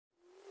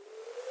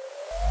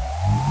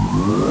Hello,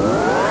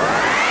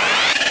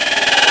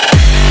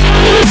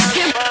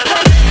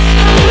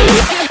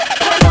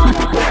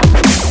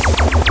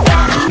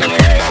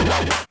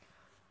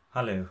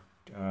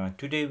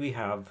 today we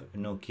have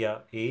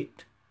Nokia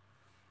 8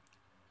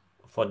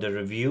 for the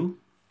review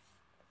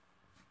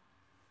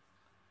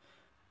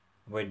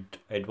with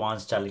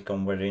advanced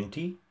telecom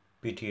warranty,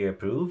 PTA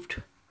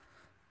approved.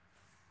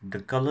 The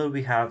color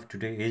we have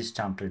today is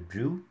template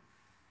blue.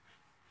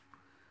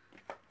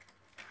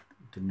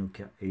 The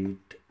Nokia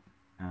 8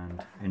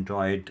 and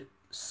Android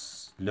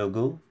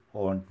logo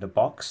on the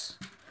box.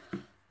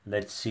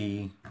 Let's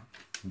see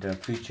the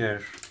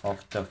feature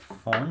of the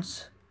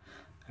phones.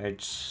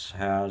 It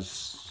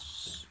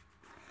has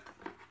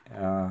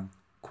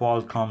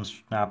Qualcomm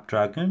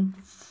Snapdragon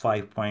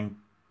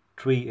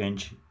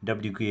 5.3-inch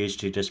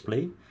WQHD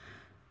display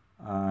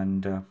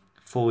and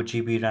 4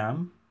 GB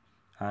RAM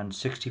and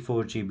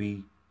 64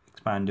 GB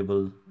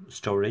expandable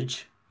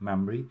storage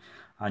memory,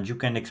 and you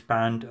can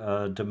expand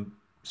the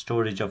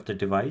storage of the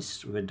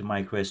device with the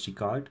micro SD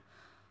card.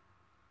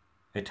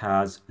 It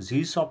has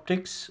Zeiss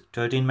optics,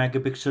 13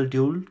 megapixel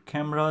dual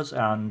cameras,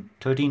 and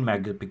 13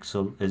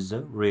 megapixel is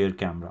the rear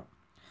camera.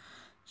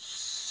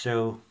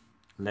 So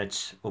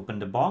let's open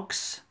the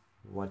box.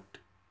 What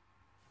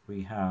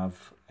we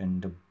have in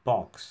the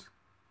box.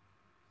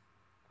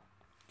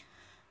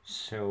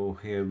 So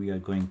here we are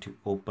going to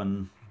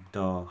open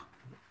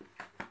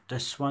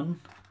this one.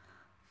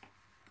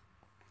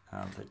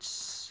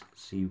 Let's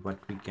see what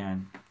we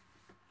can.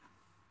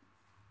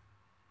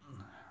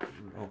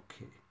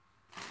 Okay.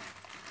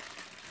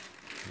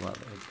 Well,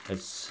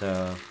 it's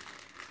a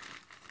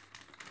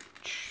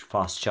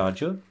fast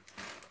charger.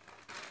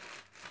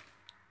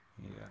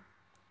 Yeah,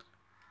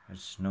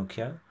 it's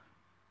Nokia.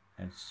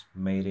 It's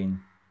made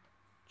in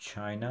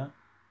China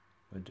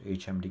with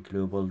HMD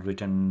Global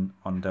written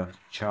on the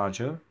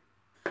charger.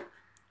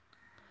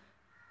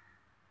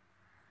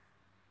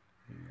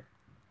 Yeah.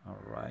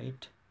 All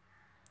right.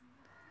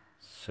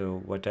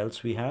 So what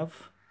else we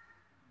have?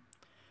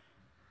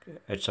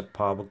 It's a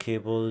power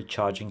cable,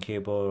 charging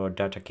cable, or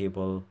data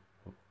cable.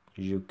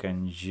 You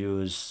can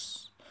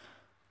use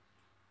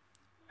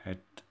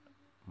it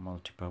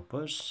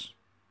multi-purpose.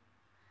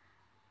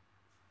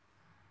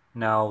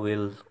 Now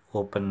we'll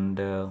open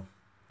the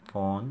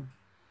phone.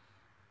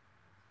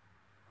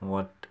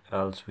 What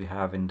else we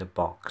have in the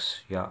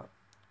box? Yeah,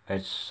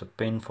 it's a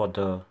pin for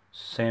the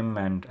SIM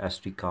and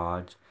SD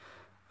cards.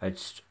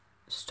 It's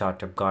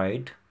startup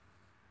guide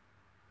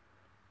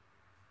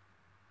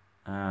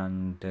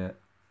and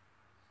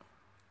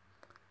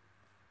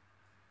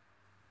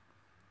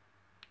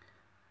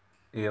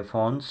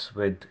earphones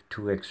with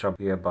 2 extra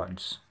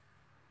earbuds.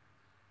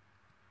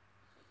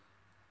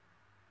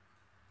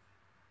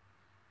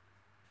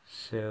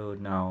 So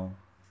now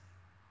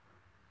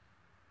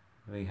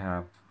we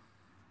have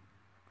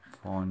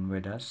phone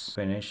with us.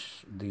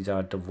 Finish. These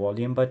are the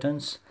volume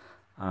buttons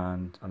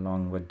and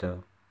along with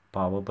the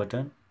power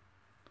button.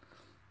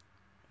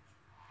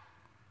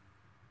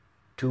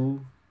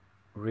 2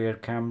 rear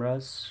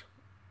cameras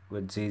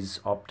with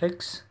these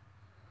optics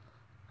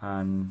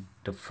and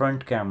the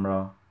front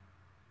camera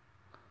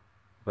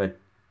with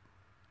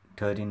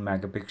 13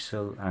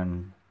 megapixel,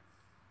 and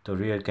the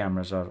rear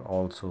cameras are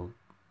also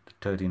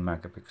 13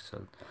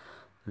 megapixel.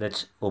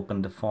 Let's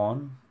open the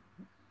phone.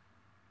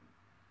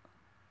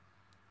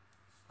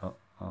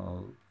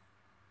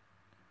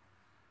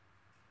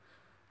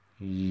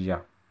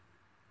 Yeah,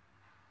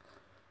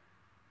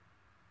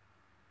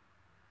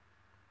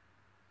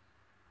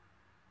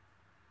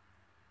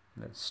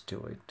 let's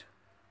do it.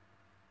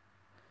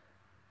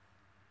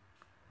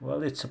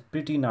 Well, it's a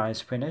pretty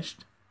nice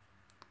finished.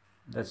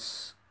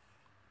 That's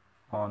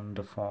on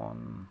the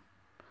phone.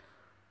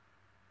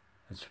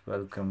 It's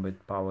welcome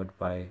with powered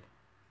by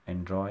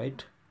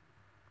Android.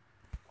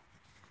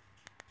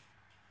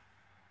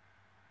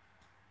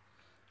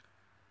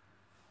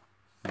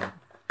 The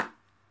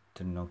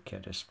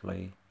Nokia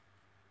display.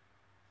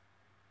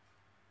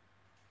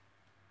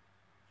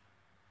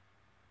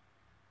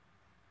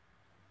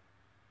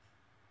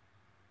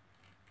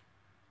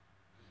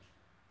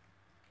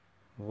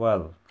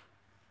 Well,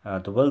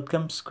 the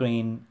welcome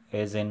screen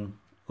is in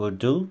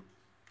Urdu.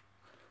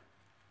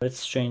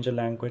 Let's change the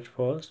language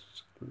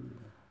first.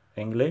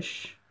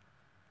 English,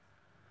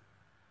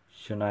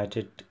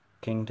 United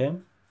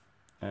Kingdom,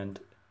 and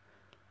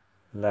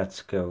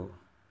let's go.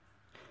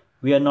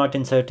 We are not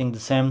inserting the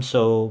SIM,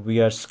 so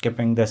we are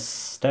skipping this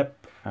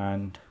step,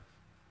 and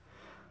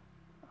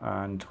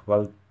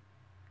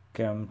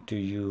welcome to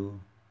you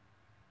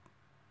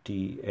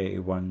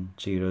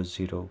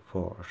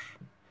TA1004.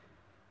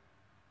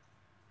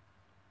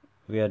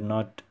 We are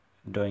not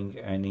doing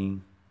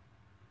any,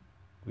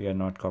 we are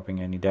not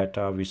copying any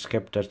data. We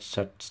skipped that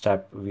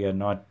step. We are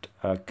not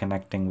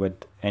connecting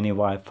with any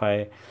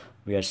Wi-Fi.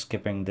 We are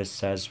skipping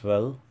this as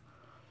well,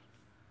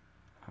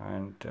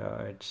 and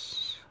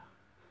it's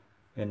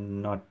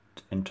not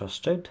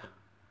interested.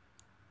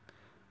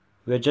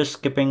 We're just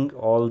skipping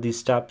all these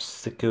steps,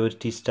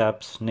 security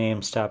steps,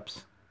 name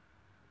steps.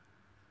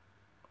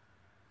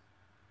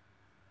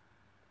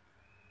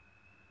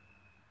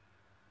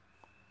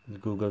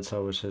 Google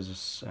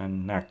services,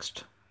 and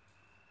next.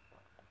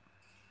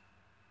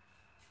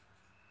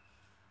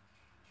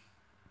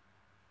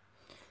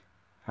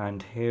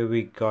 And here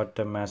we got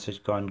the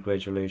message,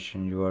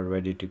 congratulations, you are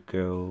ready to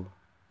go.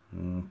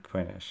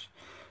 Finish.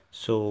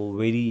 So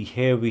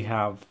here we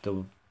have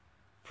the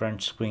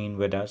front screen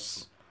with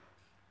us.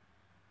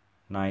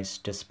 Nice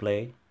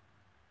display.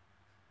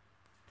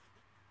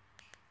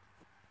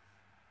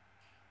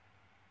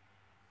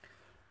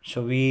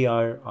 So we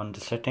are on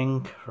the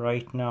setting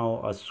right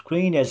now. Our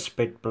screen is a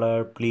bit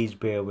blur, please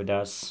bear with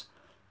us.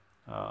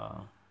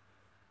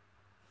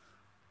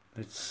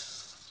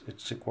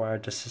 It's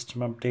required a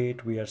system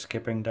update. We are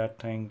skipping that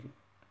thing.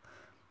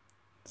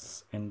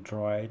 It's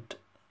Android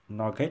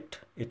Nougat.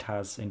 It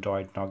has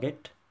Android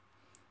Nougat.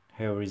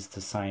 Here is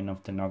the sign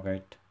of the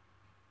Nougat.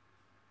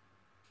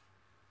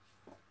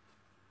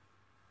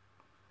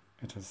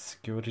 It has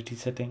security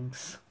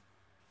settings.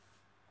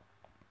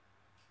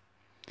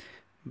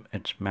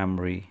 It's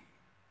memory.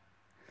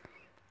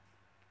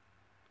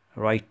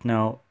 Right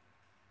now,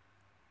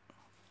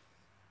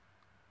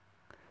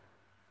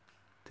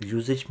 the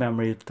usage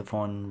memory of the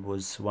phone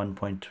was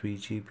 1.3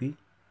 GB.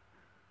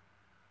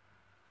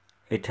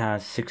 It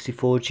has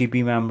 64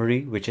 GB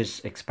memory, which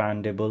is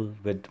expandable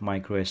with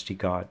micro SD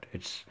card.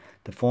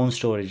 The phone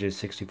storage is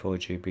 64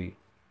 GB.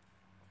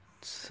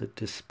 So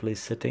display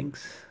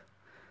settings.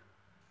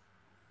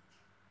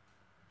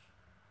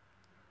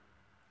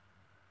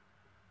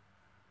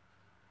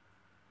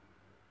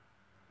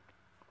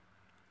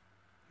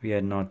 We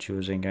are not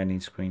using any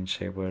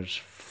screensavers.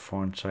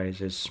 Font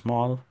size is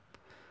small.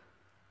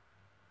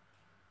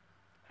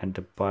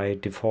 And by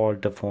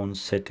default, the phone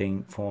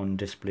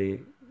display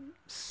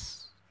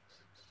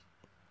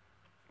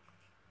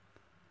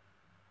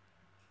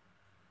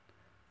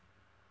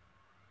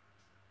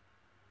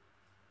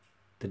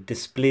the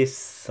display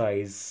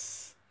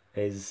size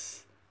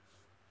is,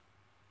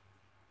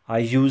 I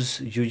use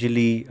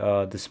usually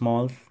the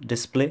small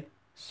display,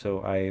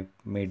 so I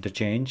made the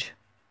change.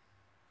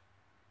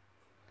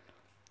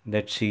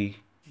 Let's see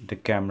the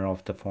camera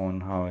of the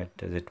phone, how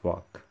does it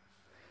work.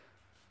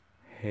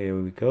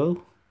 Here we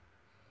go.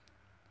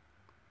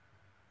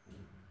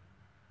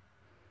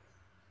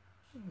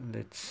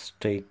 Let's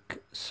take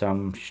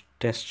some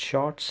test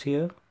shots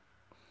here.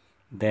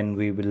 Then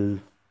we will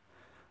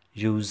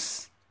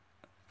use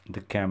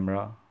the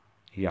camera.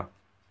 Yeah,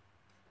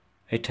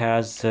 it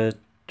has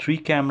 3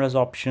 cameras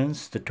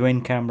options: the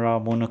twin camera,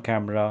 mono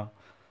camera,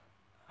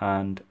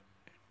 and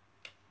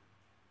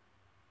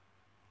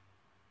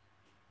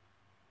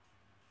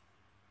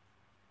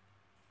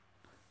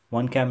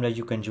one camera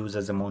you can use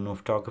as a mono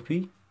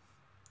photography.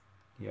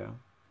 Yeah,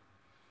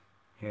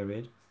 here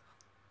it.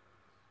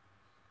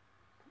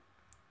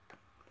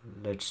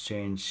 Let's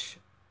change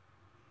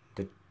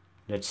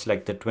let's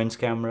select the twins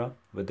camera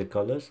with the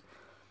colors: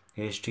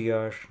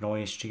 HDR, no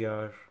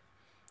HDR,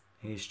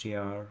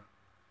 HDR,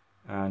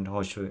 and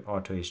auto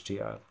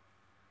HDR.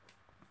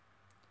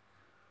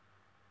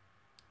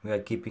 We are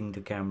keeping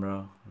the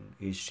camera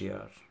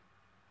HDR.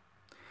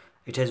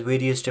 It has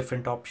various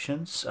different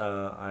options.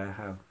 I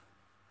have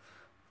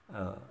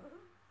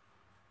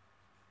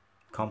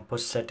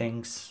compass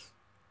settings,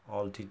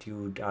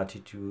 altitude,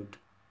 attitude.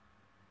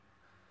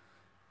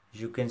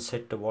 You can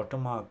set the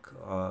watermark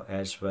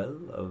as well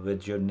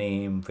with your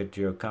name, with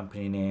your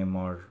company name,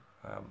 or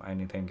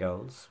anything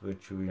else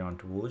which you want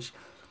to watch.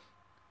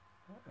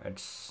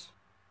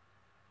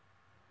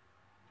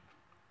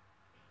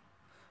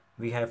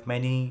 We have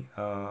many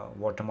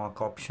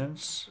watermark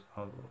options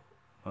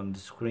on the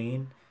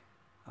screen.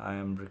 I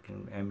am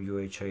written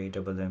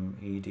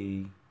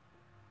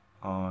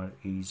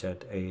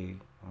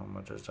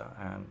MUHAMMEDREZA,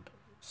 and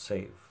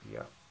save.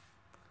 Yeah,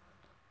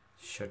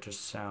 shutter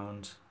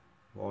sound,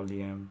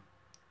 volume,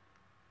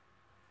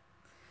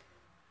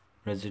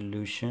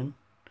 resolution.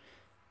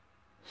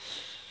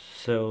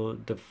 So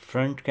the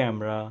front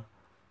camera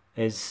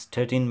is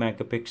 13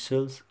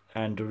 megapixels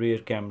and the rear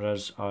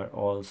cameras are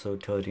also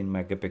 13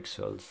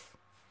 megapixels.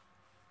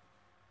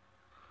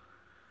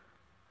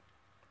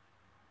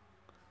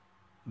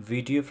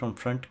 Video from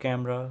front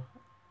camera,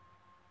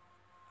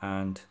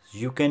 and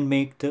you can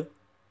make the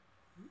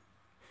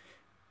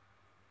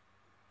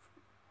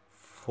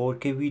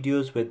 4K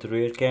videos with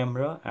rear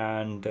camera,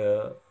 and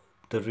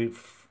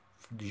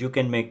you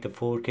can make the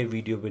 4K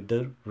video with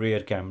the rear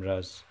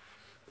cameras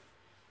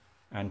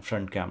and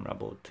front camera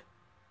both.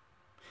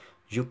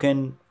 You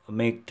can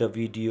make the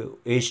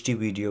HD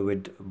video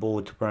with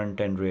both front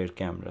and rear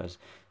cameras.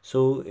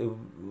 So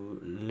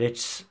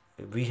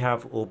we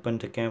have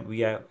opened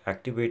we have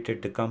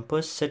activated the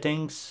compass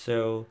settings.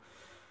 So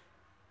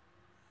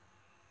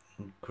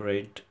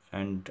great,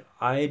 and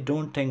I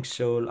don't think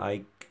so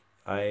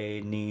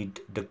I need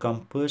the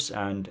compass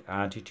and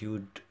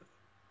attitude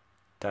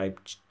type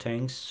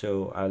things.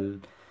 So I'll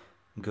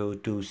go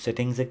to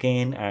settings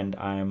again, and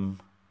I'm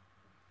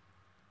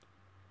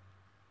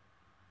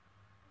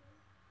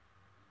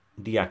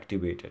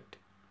deactivated.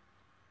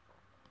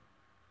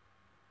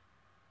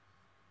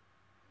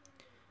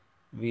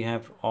 We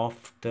have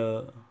off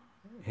the,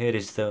 here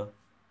is the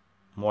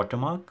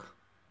watermark.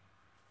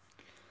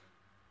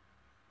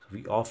 So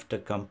we off the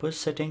compass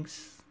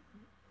settings.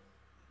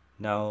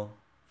 Now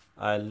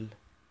I'll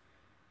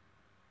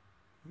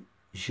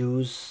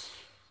use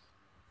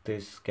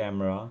this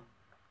camera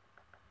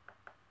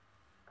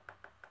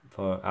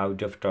for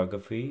outdoor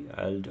photography.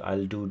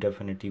 I'll do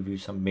definitely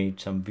made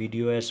some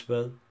video as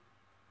well.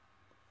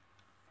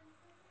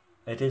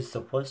 It is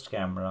the first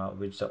camera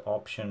with the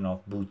option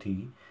of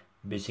Booty.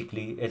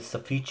 Basically, it's the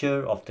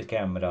feature of the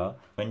camera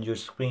when your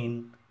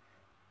screen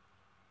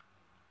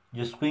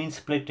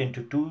split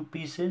into two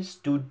pieces,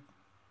 two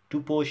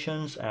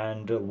portions,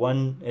 and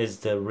one is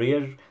the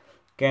rear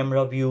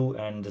camera view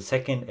and the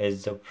second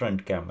is the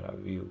front camera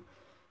view.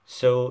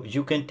 So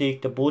you can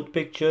take the both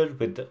picture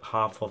with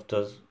half of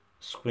the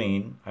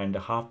screen and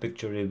half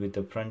picture with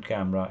the front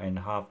camera and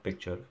half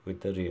picture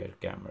with the rear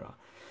camera.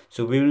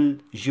 So we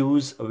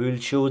will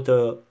show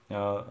the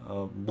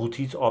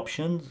Booty's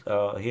options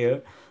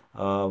here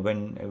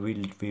when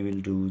we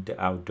will do the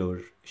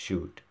outdoor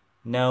shoot.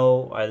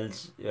 Now I'll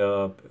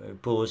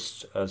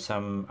post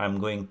I'm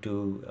going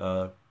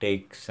to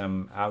take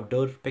some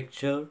outdoor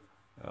picture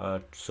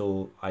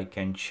so I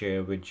can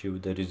share with you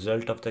the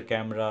result of the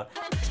camera.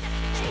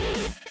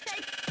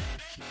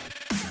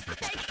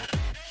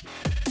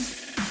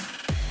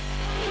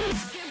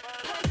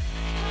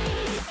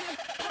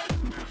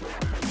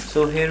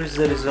 So here is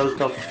the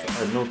result of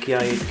a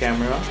Nokia 8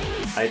 camera.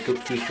 I took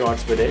few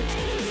shots with it.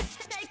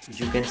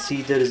 You can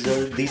see the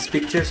result. These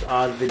pictures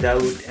are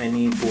without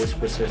any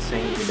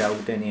post-processing,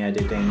 without any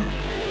editing.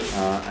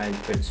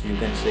 You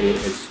can say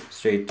it's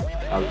straight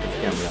out of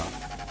camera.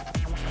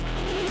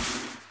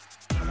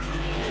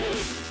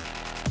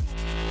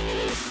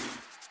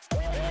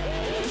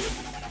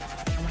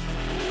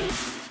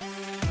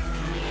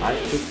 I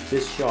took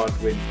this shot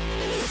with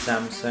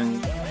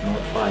Samsung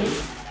Note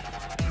 5.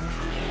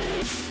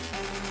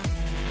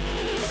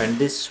 And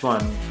this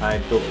one I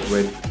took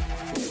with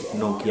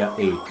Nokia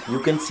 8. You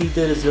can see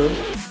the result.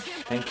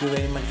 Thank you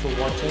very much for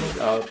watching.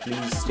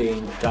 Please stay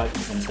in touch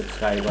and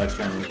subscribe our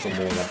channel for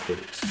more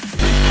updates.